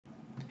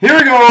Here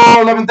we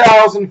go,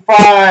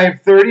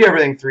 11,530.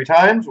 Everything 3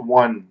 times.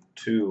 1,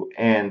 2,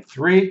 and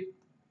 3.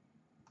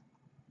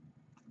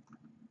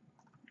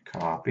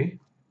 Copy.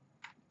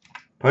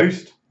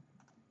 Paste.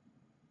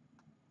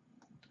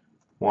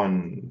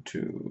 1,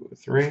 2,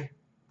 3.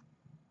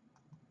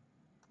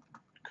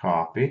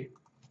 Copy.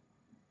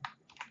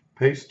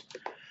 Paste.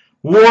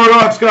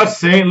 Warlock's got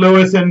St.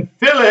 Louis and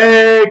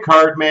Philly.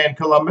 Cardman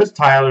Columbus.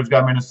 Tyler's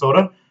got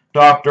Minnesota.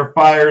 Dr.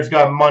 Fire's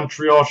got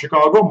Montreal,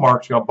 Chicago.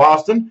 Mark's got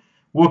Boston.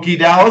 Wookie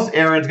Dallas.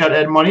 Aaron's got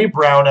Ed Money.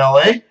 Brown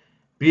LA.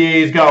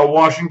 BA's got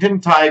Washington.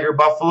 Tiger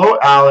Buffalo.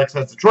 Alex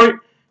has Detroit.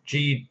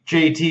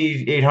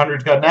 JT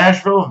 800's got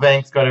Nashville.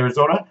 Vank's got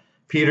Arizona.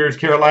 Peter's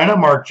Carolina.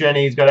 Mark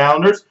Jenny's got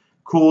Islanders.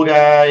 Cool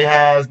Guy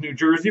has New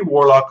Jersey.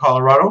 Warlock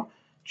Colorado.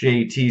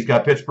 JT's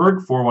got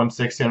Pittsburgh.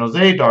 416 San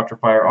Jose. Dr.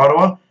 Fire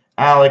Ottawa.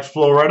 Alex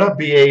Florida.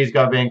 BA's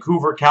got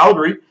Vancouver.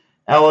 Calgary.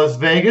 Ellis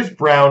Vegas.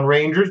 Brown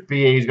Rangers.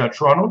 BA's got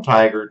Toronto.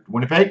 Tiger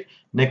Winnipeg.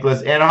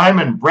 Nicholas Anaheim.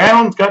 And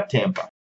Brown's got Tampa.